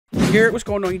here. What's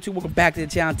going on, YouTube? Welcome back to the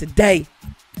channel. Today,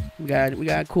 we got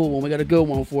a cool one. We got a good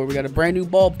one for it. We got a brand new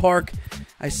ballpark.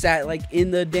 I sat like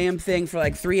in the damn thing for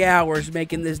like 3 hours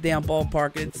making this damn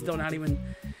ballpark. It's still not even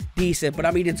decent, but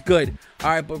I mean, it's good.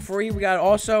 All right, but for you, we got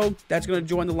also, that's going to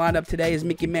join the lineup today is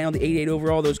Mickey Mantle, the 88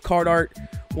 overall. Those card art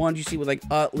ones you see with like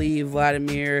Utley,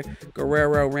 Vladimir,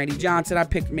 Guerrero, Randy Johnson. I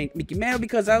picked Mickey Mantle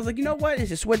because I was like, you know what?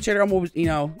 It's a switch hitter. I'm always, you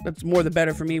know, that's more the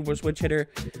better for me with a switch hitter.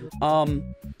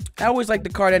 I always liked the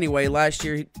card anyway. Last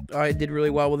year, I did really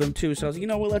well with him too. So I was like, you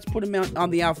know what? Let's put him out on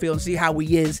the outfield and see how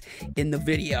he is in the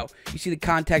video. You see the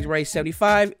contact right,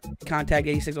 75, contact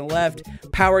 86 on the left,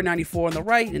 power 94 on the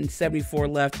right, and 74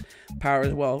 left power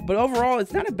as well. But overall,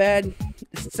 it's not a bad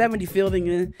 70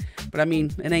 fielding. But I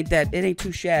mean, it ain't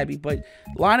too shabby. But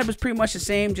lineup is pretty much the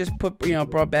same. Just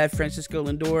brought back Francisco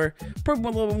Lindor, put a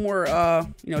little more,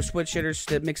 switch hitters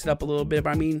to mix it up a little bit.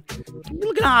 But I mean, we're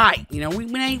looking alright. You know, we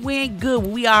ain't good, but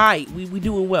we alright. We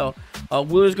doing well.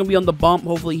 Wheeler's gonna be on the bump.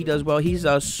 Hopefully he does well. He's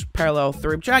a parallel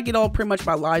third. I'm trying to get all pretty much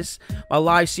my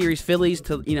live series Phillies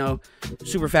to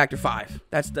super factor 5.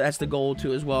 That's the goal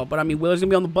too as well. But I mean, Wheeler's gonna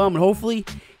be on the bump, and hopefully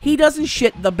he doesn't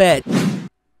shit the bed.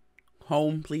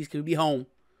 Home, please, can we be home?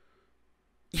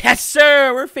 Yes,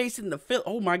 sir. We're facing the Phil.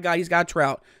 Oh my God, he's got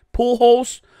Trout. Pull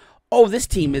holes. Oh, this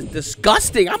team is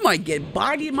disgusting. I might get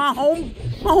bodied in my home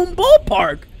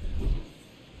ballpark.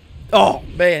 Oh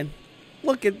man,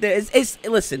 look at this.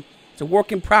 Listen, it's a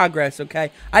work in progress.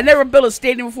 Okay, I never built a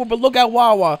stadium before, but look at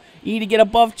Wawa. You need to get a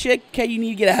buff chick. Okay, you need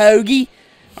to get a hoagie.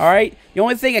 All right. The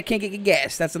only thing I can't get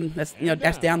gas. That's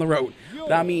down the road.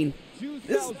 But I mean,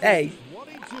 hey.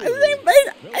 It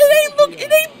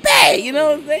ain't bad, you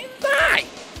know. It ain't bad.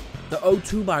 The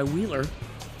 0-2 by Wheeler.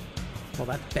 Well,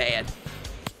 that's bad.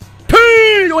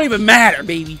 It don't even matter,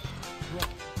 baby.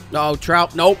 No,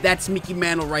 Trout. Nope, that's Mickey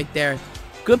Mantle right there.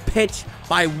 Good pitch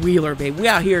by Wheeler, baby. We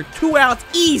out here, 2 outs,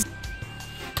 easy.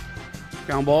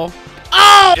 Ground ball.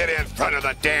 Oh! Get in front of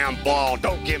the damn ball.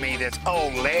 Don't give me this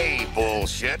Olay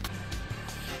bullshit.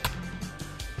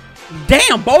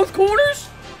 Damn, both corners?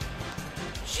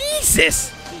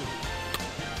 Jesus.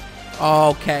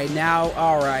 Okay, now,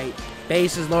 all right.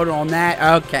 Base is loaded on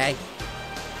that. Okay.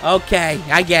 Okay,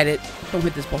 I get it. Don't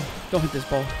hit this ball. Don't hit this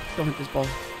ball. Don't hit this ball.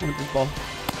 Don't hit this ball.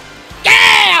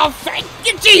 Yeah! Thank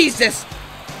you, Jesus!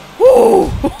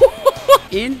 Woo!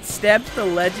 In steps the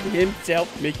legend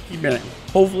himself, Mickey Mantle.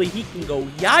 Hopefully he can go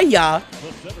yah-yah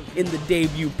in the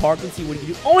debut park and see what he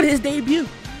can do on his debut.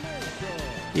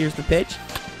 Here's the pitch.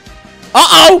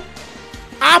 Uh-oh!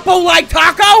 Apple like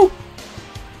taco?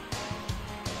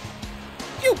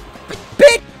 You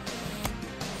big.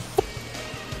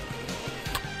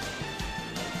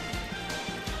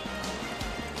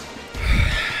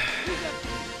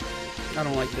 I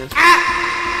don't like this.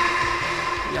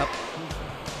 Ah! Yep.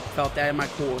 Felt that in my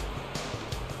core.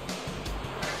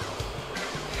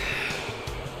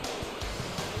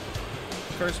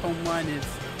 First home run is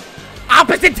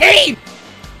opposite team!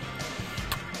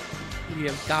 You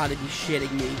have got to be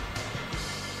shitting me.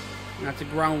 That's a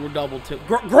ground rule double too.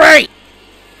 Great!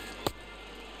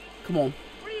 Come on.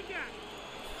 What do you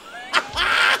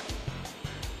got?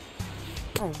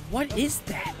 Bro, what is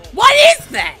that? What is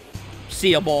that?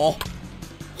 See a ball.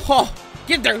 Oh,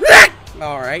 get there.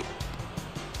 Alright.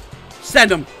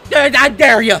 Send him. I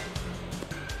dare you.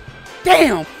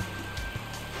 Damn.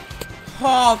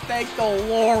 Oh, thank the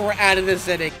Lord we're out of this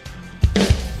inning.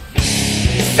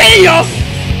 See ya!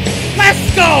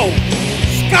 Let's go!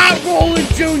 Scott Rowland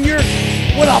Jr.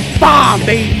 with a bomb,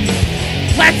 baby.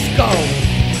 Let's go.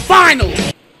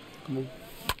 Finally. Come on.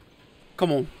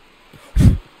 Come on.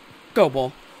 Go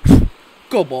ball.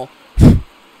 Go ball.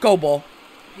 Go ball.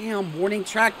 Damn, warning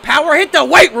track. Power hit the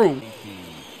weight room.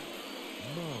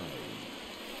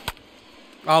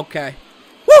 Okay.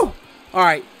 Woo!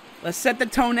 Alright. Let's set the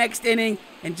tone next inning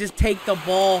and just take the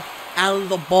ball out of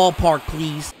the ballpark,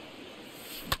 please.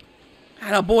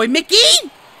 Attaboy,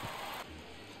 Mickey!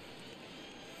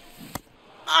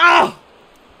 Oh!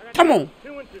 Come on.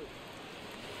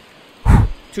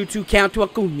 2-2 count to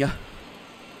Acuna.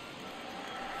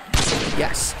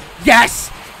 Yes.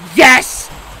 Yes! Yes!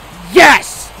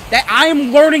 Yes! That I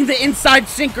am learning the inside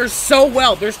sinkers so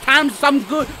well. There's times some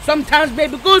good, sometimes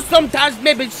maybe good, sometimes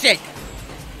maybe shit.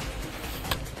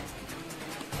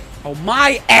 Oh,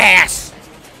 my ass!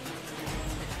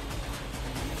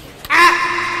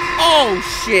 Ah!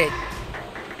 Oh, shit.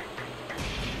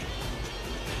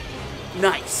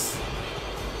 Nice.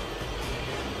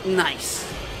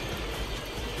 Nice.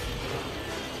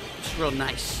 It's real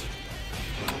nice.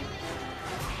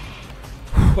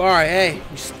 Alright, hey.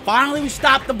 Finally, we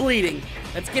stopped the bleeding.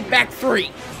 Let's get back 3.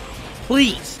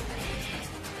 Please.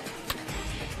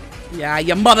 Yeah,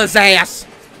 your mother's ass.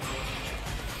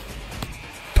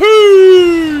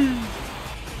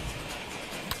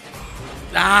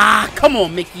 Ah, come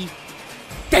on, Mickey.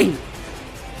 Dang.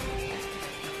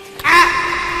 Ah!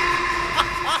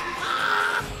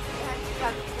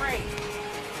 That's great.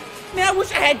 Man, I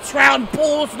wish I had Trout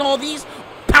Bulls and all these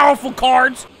powerful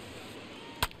cards.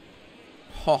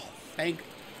 Oh, thank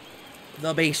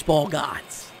the baseball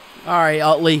gods. All right,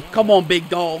 Utley. Come on, big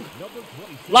dog.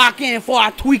 Lock in before I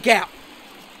tweak out.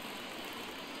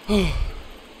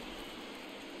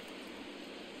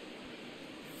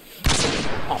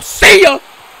 Oh, see ya!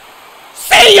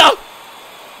 See ya!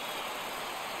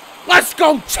 Let's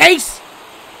go, Chase!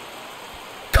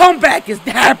 Comeback is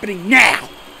happening now.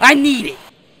 I need it.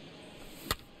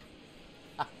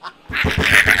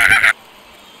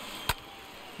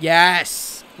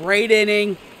 Yes. Great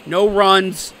inning. No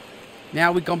runs.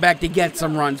 Now we come back to get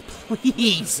some runs.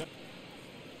 Please.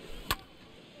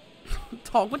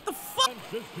 Dog, what the fuck?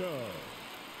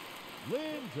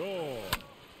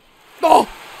 Oh!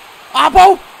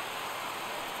 Oppo!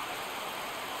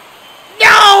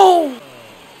 No!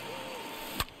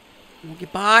 We'll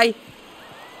get by.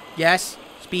 Yes.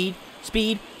 Speed.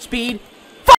 Speed. Speed.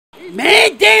 Fuck!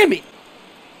 Man, damn it!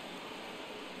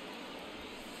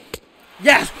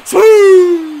 Yes!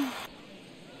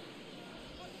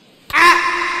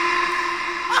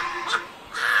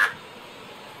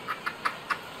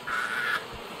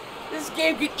 This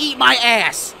game could eat my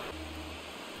ass.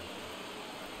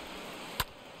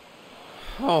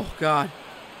 Oh God.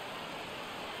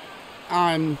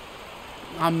 I'm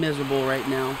miserable right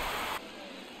now.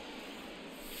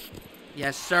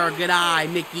 Yes, sir. Good eye,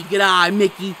 Mickey. Good eye,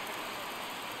 Mickey.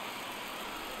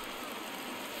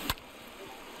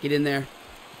 Get in there.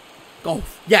 Go.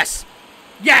 Yes.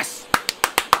 Yes.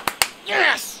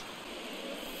 Yes.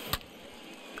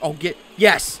 Oh, get.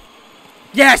 Yes.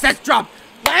 Yes, that's drop.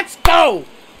 Let's go.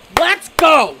 Let's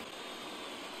go.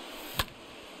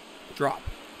 Drop.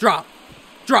 Drop.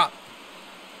 Drop.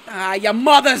 Ah, your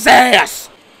mother's ass.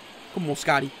 Come on,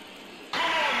 Scotty.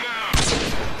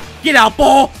 Get out,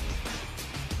 ball.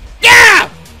 Yeah.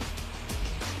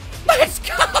 Let's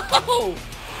go.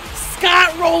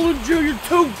 Scott Rowland Jr.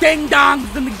 2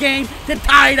 ding-dongs in the game to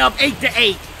tie it up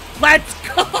 8-8. Let's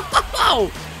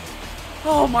go!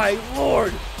 Oh, my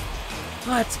Lord.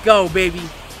 Let's go, baby.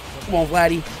 Come on,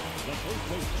 Vladdy.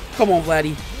 Come on,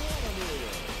 Vladdy.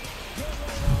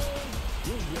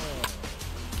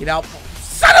 Get out.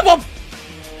 Son of a...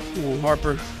 Come on,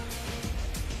 Harper.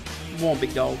 Come on,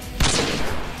 big dog.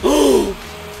 Oh,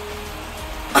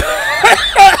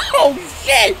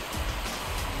 shit!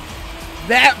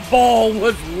 That ball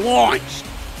was launched.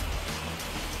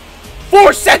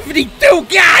 472,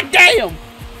 god damn!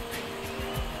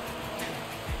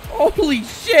 Holy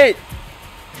shit!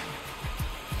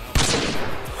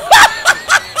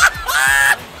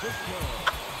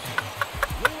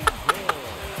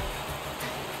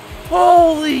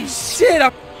 Holy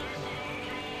shit!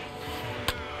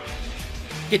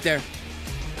 Get there.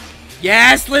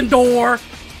 Yes, Lindor!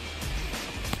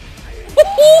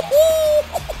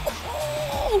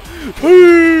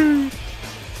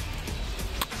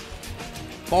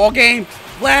 Ball game,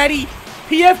 Vladdy,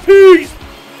 PFPs.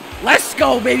 Let's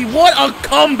go, baby. What a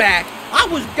comeback. I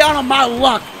was down on my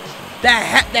luck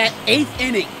that 8th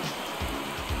inning.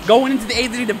 Going into the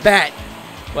 8th inning to bat.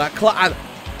 But I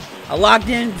locked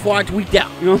in before I tweaked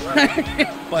out, you know?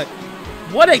 But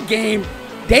what a game.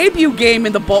 Debut game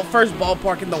in the first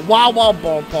ballpark, in the Wawa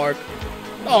ballpark.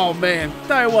 Oh, man.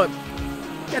 Tell you what.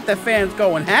 Get the fans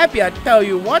going happy, I tell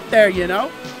you what there, you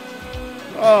know.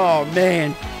 Oh,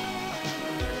 man.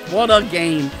 What a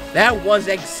game. That was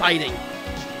exciting.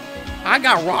 I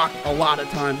got rocked a lot of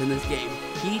times in this game.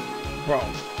 He, bro,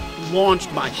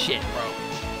 launched my shit, bro.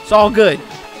 It's all good.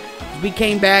 We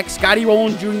came back. Scotty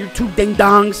Rowland Jr., 2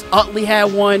 ding-dongs. Utley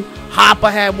had 1.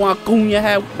 Hopper had 1. Acuna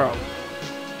had, bro.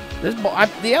 This ball,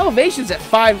 the elevation's at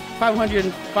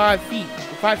 505 feet.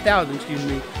 5,000, excuse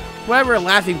me. Whatever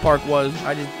Laughing Park was,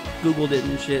 I just Googled it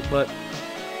and shit, but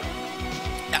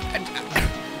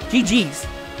GG's.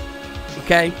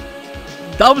 Okay?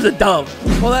 Dub's a dub.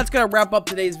 Well, that's gonna wrap up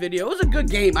today's video. It was a good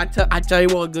game. I tell you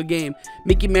what, a good game.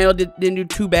 Mickey Mantle didn't do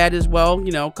too bad as well.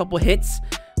 You know, a couple hits.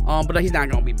 But he's not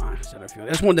gonna be my center field.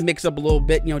 I just wanted to mix up a little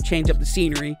bit, you know, change up the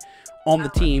scenery on the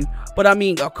team. But I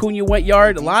mean, Acuna went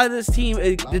yard. A lot of this team,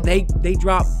 they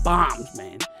drop bombs,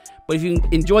 man. But if you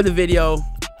enjoy the video,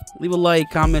 leave a like,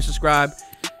 comment, subscribe.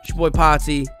 It's your boy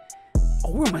Pottsy.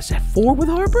 Oh, we're almost at 4 with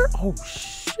Harper? Oh,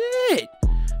 shit.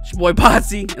 It's your boy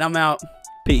Pottsy, and I'm out.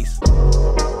 Peace.